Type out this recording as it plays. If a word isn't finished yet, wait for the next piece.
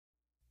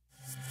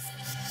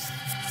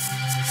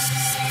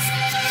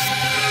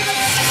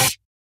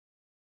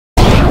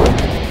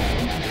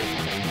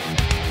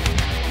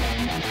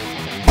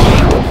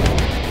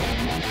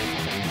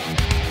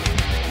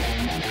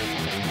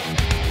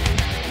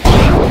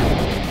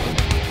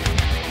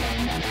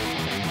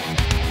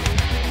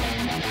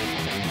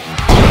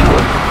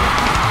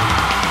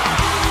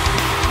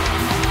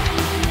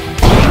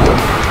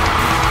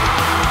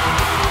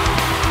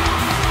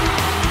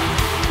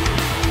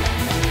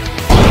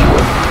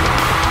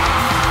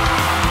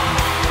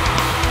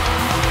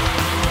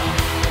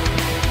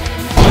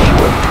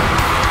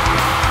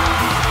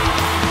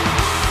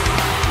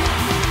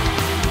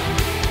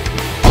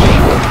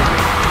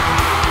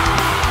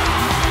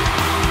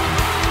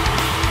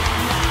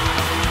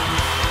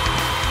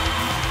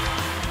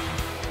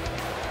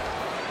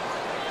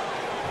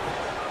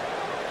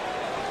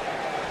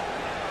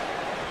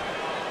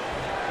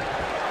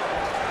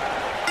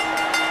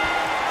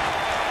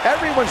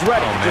everyone's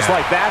ready. Just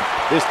like that,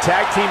 this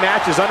tag team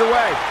match is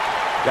underway.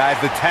 Guys,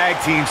 the tag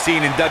team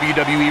scene in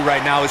WWE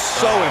right now is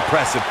so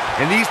impressive,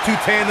 and these two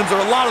tandems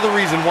are a lot of the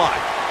reason why.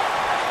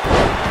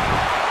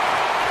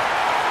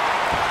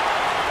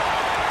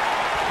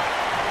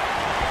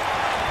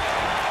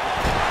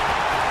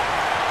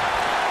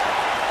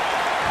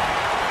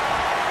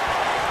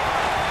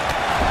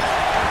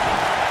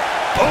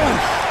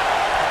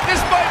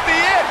 This might be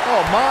it.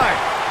 Oh, my.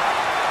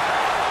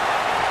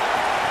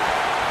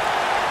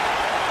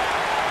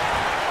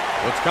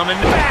 What's coming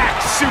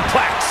Back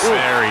suplex. Ooh.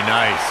 Very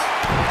nice.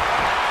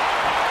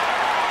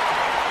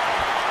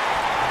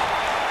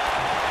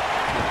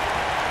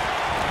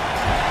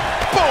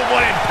 Boom,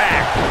 what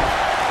impact.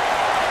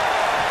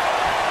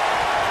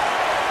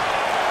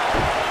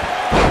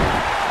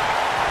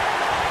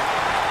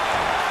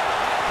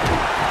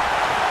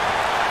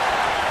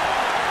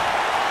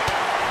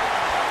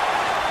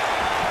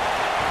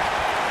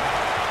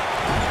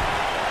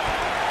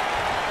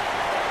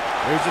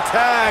 Here's a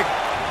tag.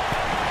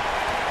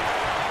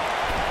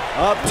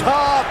 Up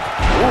top.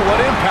 Ooh, what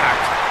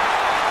impact.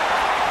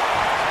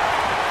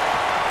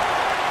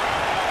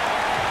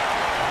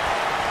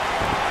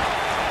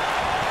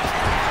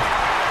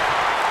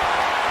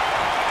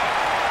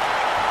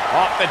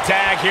 Off the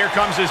tag, here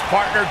comes his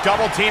partner.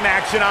 Double team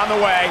action on the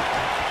way.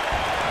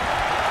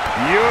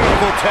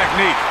 Beautiful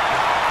technique.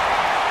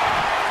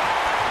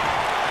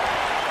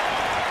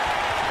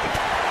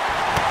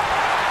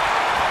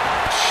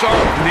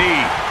 Sharp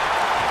knee.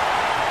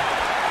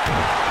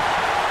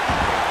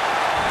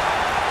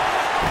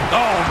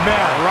 Oh,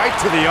 man, right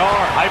to the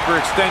arm.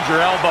 Hyperextend your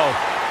elbow.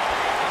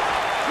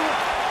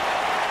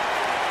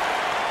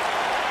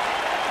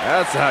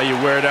 That's how you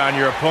wear down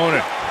your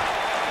opponent.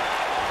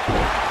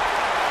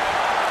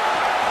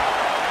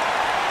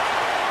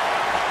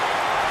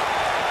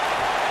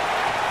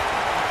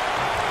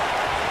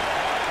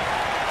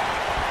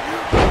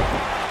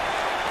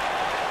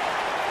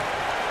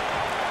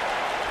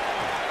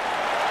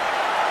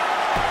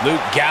 Luke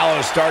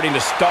Gallows starting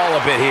to stall a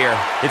bit here.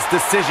 It's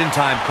decision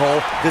time, Cole.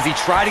 Does he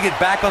try to get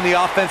back on the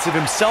offensive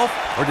himself,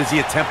 or does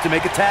he attempt to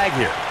make a tag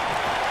here?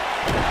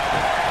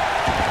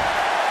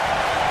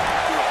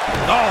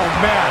 Oh,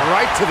 man,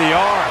 right to the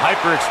arm.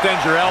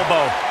 Hyperextend your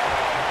elbow.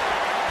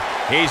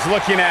 He's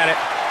looking at it.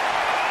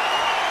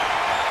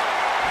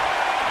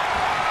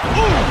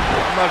 Ooh,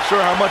 I'm not sure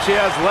how much he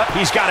has left.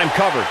 He's got him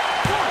covered.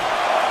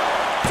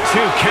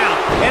 2 count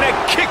and a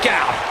kick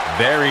out.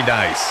 Very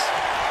nice.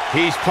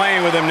 He's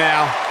playing with him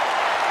now.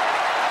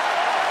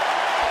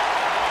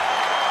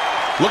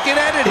 Looking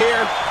at it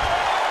here.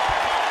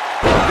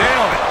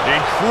 Nailed it.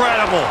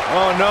 Incredible.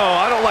 Oh,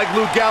 no, I don't like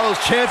Luke Gallows'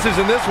 chances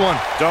in this one.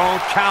 Don't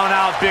count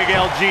out Big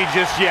LG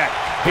just yet.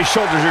 His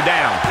shoulders are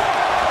down.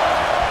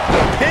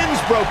 The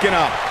pin's broken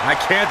up. I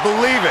can't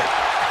believe it.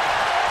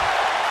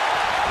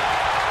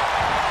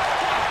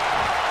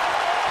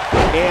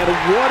 And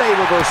what a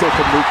reversal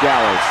from Luke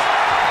Gallows.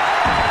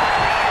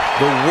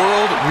 The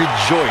world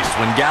rejoiced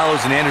when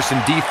Gallows and Anderson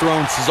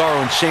dethroned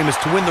Cesaro and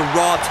Sheamus to win the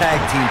Raw Tag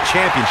Team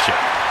Championship.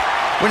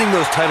 Winning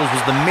those titles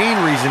was the main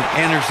reason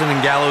Anderson and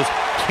Gallows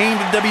came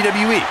to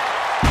WWE.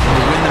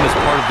 To win them as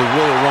part of the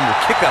Royal Rumble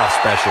kickoff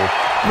special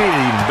made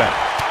it even better.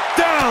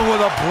 Down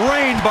with a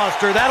brain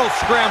buster. That'll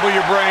scramble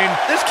your brain.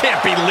 This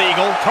can't be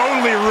legal.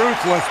 Totally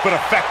ruthless, but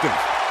effective.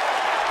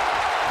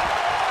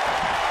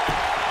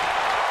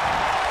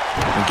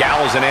 When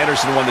Gallows and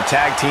Anderson won the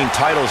tag team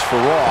titles for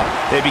Raw,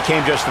 they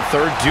became just the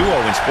 3rd duo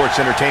in sports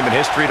entertainment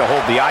history to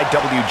hold the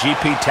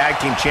IWGP Tag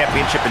Team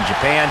Championship in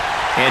Japan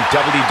and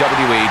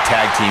WWE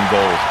Tag Team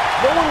Gold.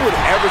 No one would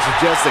ever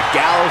suggest that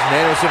Gallows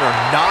and Anderson are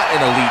not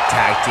an elite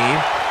tag team.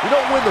 You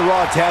don't win the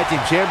Raw Tag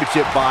Team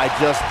Championship by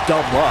just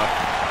dumb luck.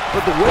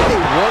 But the way they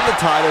won the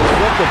titles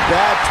left a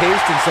bad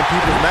taste in some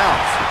people's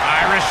mouths.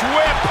 Irish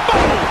whip.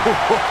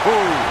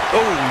 Boom.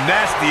 Oh,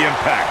 nasty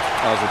impact.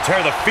 That was a tear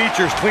the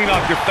features clean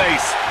off your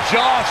face.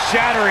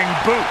 Jaw-shattering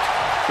boot.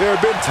 There have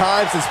been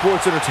times in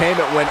sports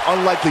entertainment when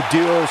unlikely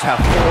duos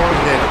have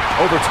formed, and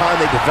over time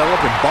they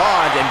develop and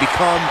bond and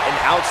become an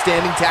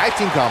outstanding tag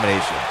team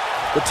combination.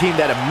 The team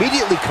that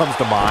immediately comes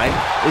to mind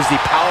is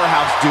the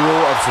powerhouse duo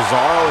of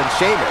Cesaro and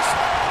Sheamus.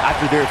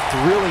 After their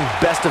thrilling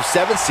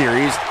best-of-7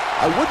 series,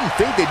 I wouldn't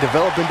think they'd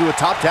develop into a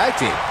top tag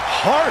team.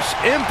 Harsh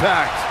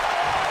impact.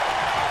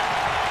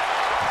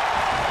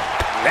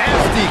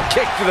 Nasty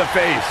kick to the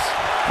face.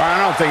 I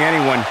don't think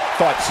anyone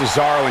thought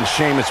Cesaro and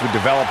Sheamus would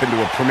develop into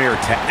a premier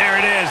tag. There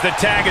it is. The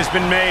tag has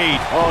been made.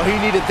 Oh, he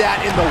needed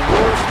that in the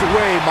worst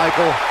way,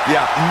 Michael.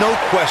 Yeah, no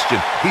question.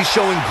 He's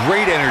showing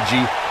great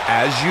energy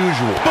as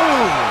usual.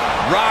 Boom!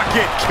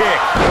 Rocket kick.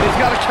 He's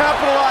got to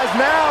capitalize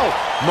now.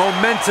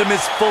 Momentum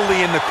is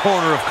fully in the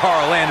corner of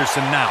Carl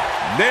Anderson now.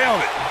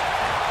 Nailed it.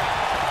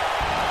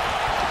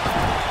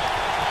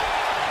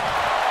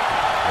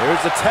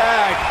 Here's the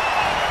tag.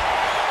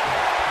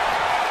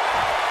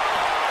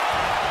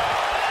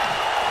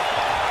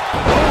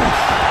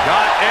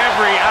 Got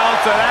every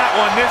ounce of that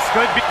one. This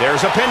could be...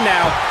 There's a pin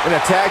now. In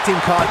a tag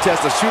team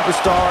contest, a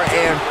superstar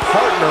and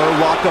partner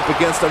lock up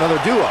against another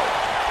duo.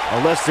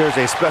 Unless there's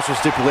a special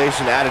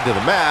stipulation added to the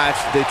match,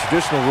 the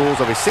traditional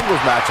rules of a singles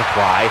match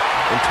apply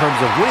in terms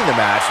of winning the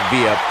match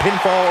via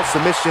pinfall,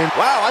 submission.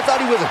 Wow, I thought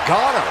he was a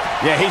goner.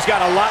 Yeah, he's got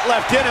a lot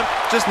left in him.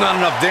 Just not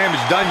enough damage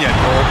done yet,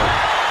 Cole.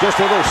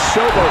 Just a little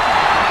showboat,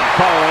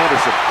 Carl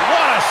Anderson.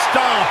 What a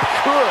stomp!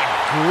 Good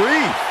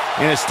grief.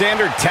 In a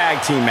standard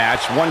tag team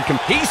match,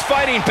 he's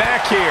fighting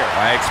back here.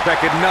 I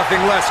expected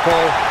nothing less,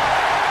 Cole.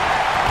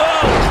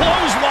 Oh,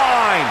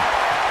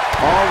 clothesline!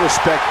 All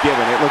respect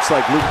given, it looks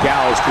like Luke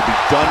Gallows could be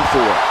done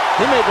for.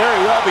 He may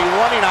very well be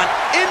running on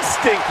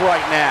instinct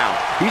right now.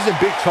 He's in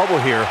big trouble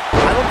here.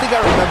 I don't think I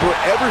remember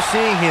ever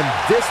seeing him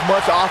this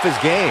much off his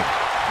game.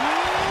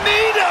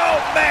 Nito!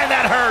 Man,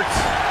 that hurts!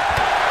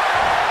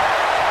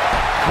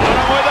 Caught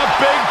him with a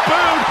big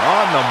boot!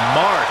 On the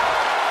mark.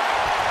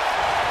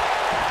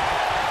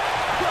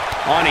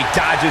 On, he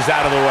dodges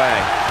out of the way.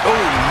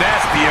 Oh,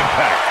 nasty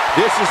impact.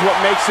 This is what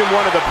makes him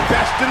one of the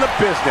best in the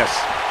business.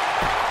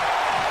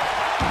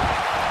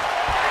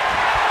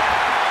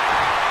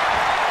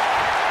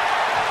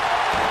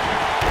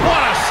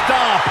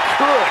 Stomp!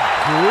 Good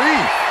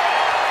grief!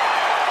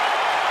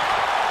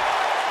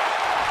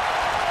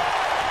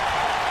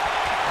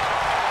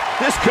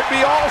 This could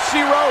be all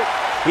she wrote.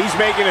 He's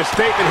making a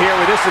statement here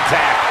with this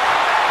attack.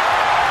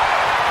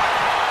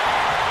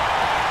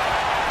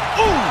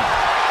 Ooh!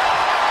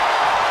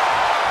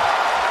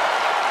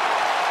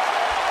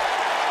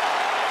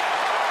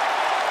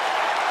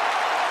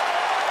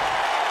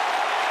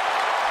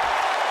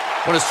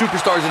 When a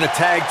superstar is in a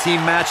tag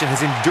team match and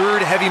has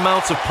endured heavy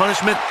amounts of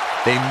punishment,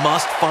 they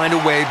must find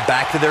a way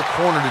back to their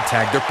corner to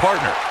tag their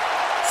partner.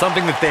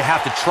 Something that they have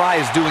to try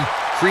is doing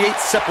create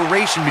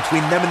separation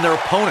between them and their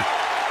opponent.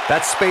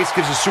 That space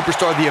gives a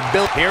superstar the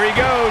ability. Here he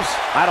goes.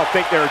 I don't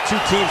think there are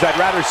two teams I'd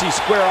rather see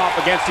square off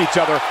against each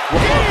other.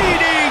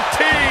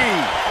 DDT!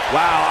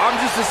 Wow, I'm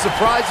just as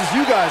surprised as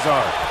you guys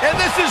are. And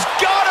this has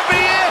got to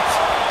be it!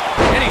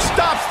 And he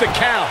stops the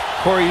count.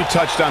 Corey, you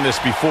touched on this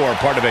before.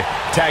 Part of a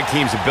tag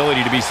team's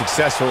ability to be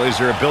successful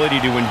is their ability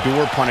to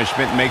endure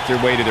punishment and make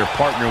their way to their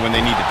partner when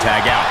they need to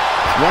tag out.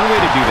 One way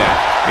to do that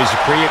is to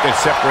create that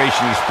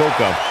separation you spoke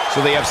of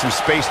so they have some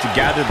space to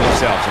gather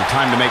themselves and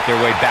time to make their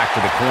way back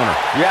to the corner.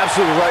 You're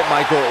absolutely right,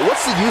 Michael.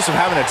 What's the use of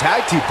having a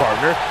tag team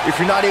partner if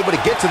you're not able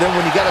to get to them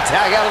when you got to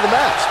tag out of the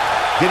match?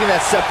 Getting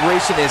that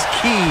separation is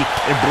key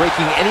in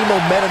breaking any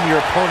momentum your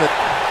opponent.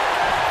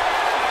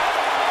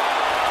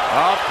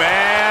 Up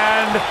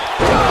and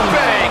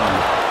jumping!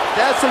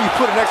 That's how you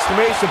put an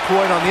exclamation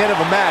point on the end of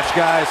a match,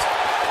 guys.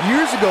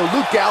 Years ago,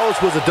 Luke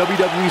Gallows was a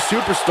WWE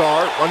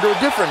superstar under a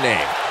different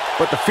name.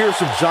 But the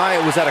fearsome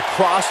giant was at a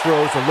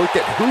crossroads and looked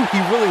at who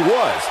he really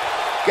was.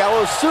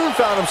 Gallows soon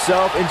found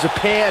himself in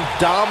Japan,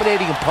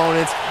 dominating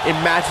opponents in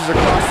matches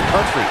across the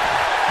country.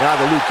 Now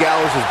that Luke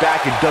Gallows is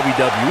back in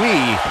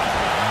WWE,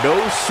 no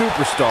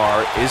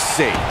superstar is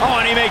safe.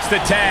 Oh, and he makes the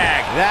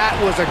tag. That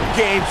was a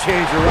game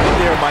changer right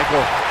there,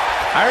 Michael.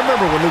 I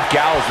remember when Luke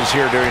Gallows was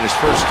here during his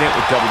first stint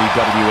with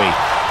WWE.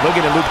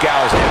 Looking at Luke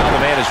Gallows now, the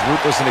man is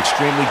ruthless and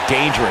extremely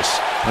dangerous.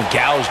 When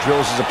Gallows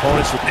drills his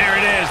opponents with... There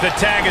it is, the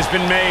tag has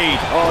been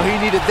made. Oh, he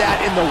needed that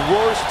in the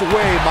worst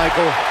way,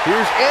 Michael.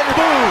 Here's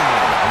Anderson. Boom!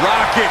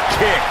 Rocket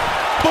kick.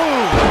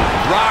 Boom!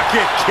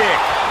 Rocket kick.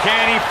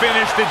 Can he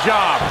finish the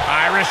job?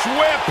 Irish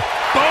whip.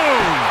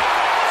 Boom!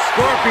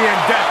 Scorpion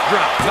death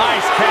drop.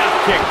 Nice calf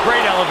kick.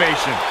 Great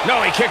elevation.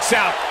 No, he kicks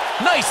out.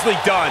 Nicely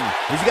done.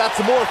 He's got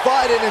some more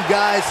fight in him,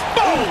 guys.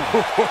 Boom!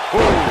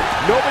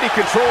 Nobody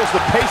controls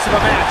the pace of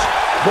a match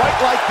quite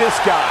like this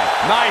guy.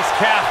 Nice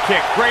calf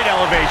kick. Great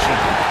elevation.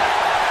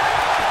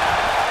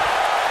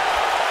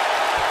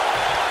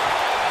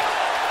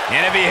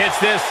 And if he hits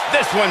this,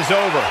 this one's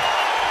over.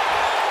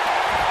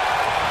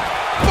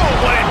 Boom,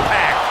 what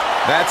impact.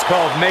 That's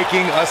called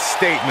making a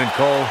statement,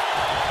 Cole.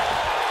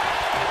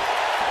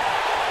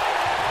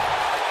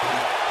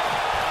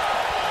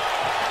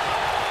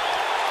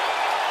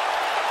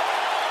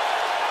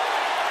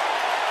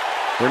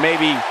 There may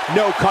be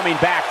no coming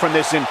back from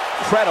this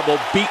incredible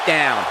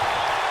beatdown.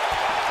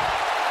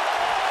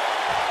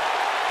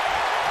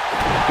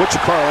 What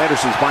should Carl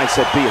Anderson's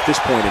mindset be at this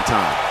point in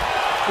time?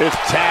 This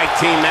tag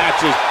team match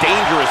is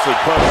dangerously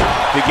close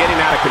to getting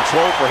out of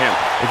control for him.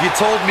 If you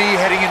told me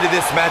heading into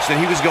this match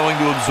that he was going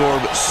to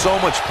absorb so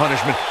much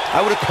punishment, I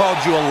would have called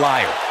you a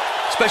liar.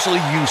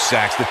 Especially you,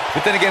 Saxton.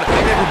 But then again, I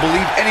never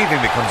believe anything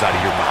that comes out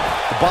of your mouth.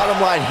 The bottom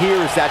line here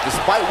is that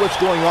despite what's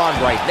going on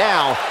right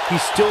now,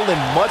 he's still in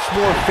much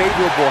more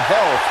favorable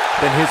health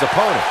than his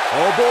opponent.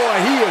 Oh boy,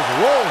 he is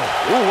rolling.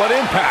 Ooh, what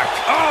impact.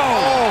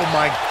 Oh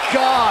my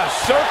gosh.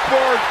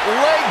 Surfboard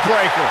leg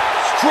breaker.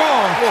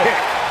 Strong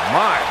kick.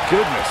 My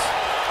goodness.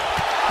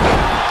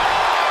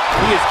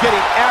 He is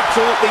getting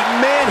absolutely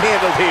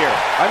manhandled here.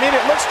 I mean,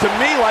 it looks to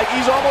me like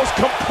he's almost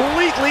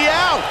completely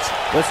out.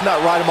 Let's not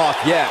write him off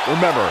yet.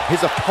 Remember,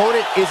 his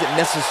opponent isn't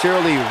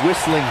necessarily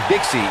whistling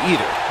Dixie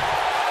either.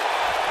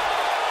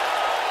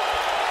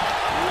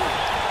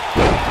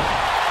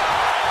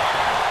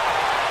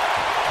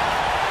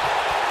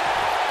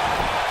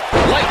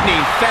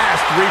 Lightning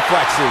fast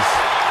reflexes.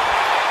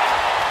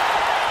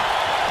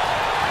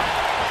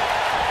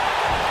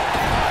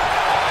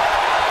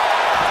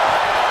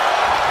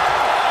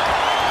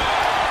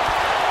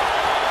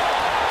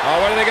 Oh,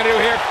 what are they going to do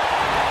here?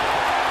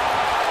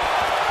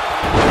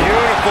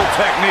 Beautiful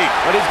technique.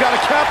 But he's got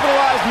to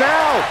capitalize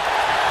now.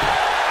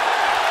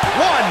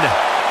 1,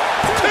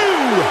 2,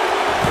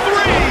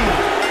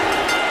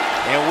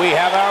 3. And we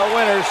have our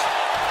winners.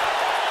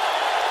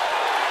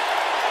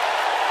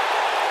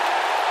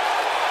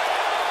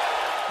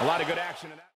 A lot of good action in that.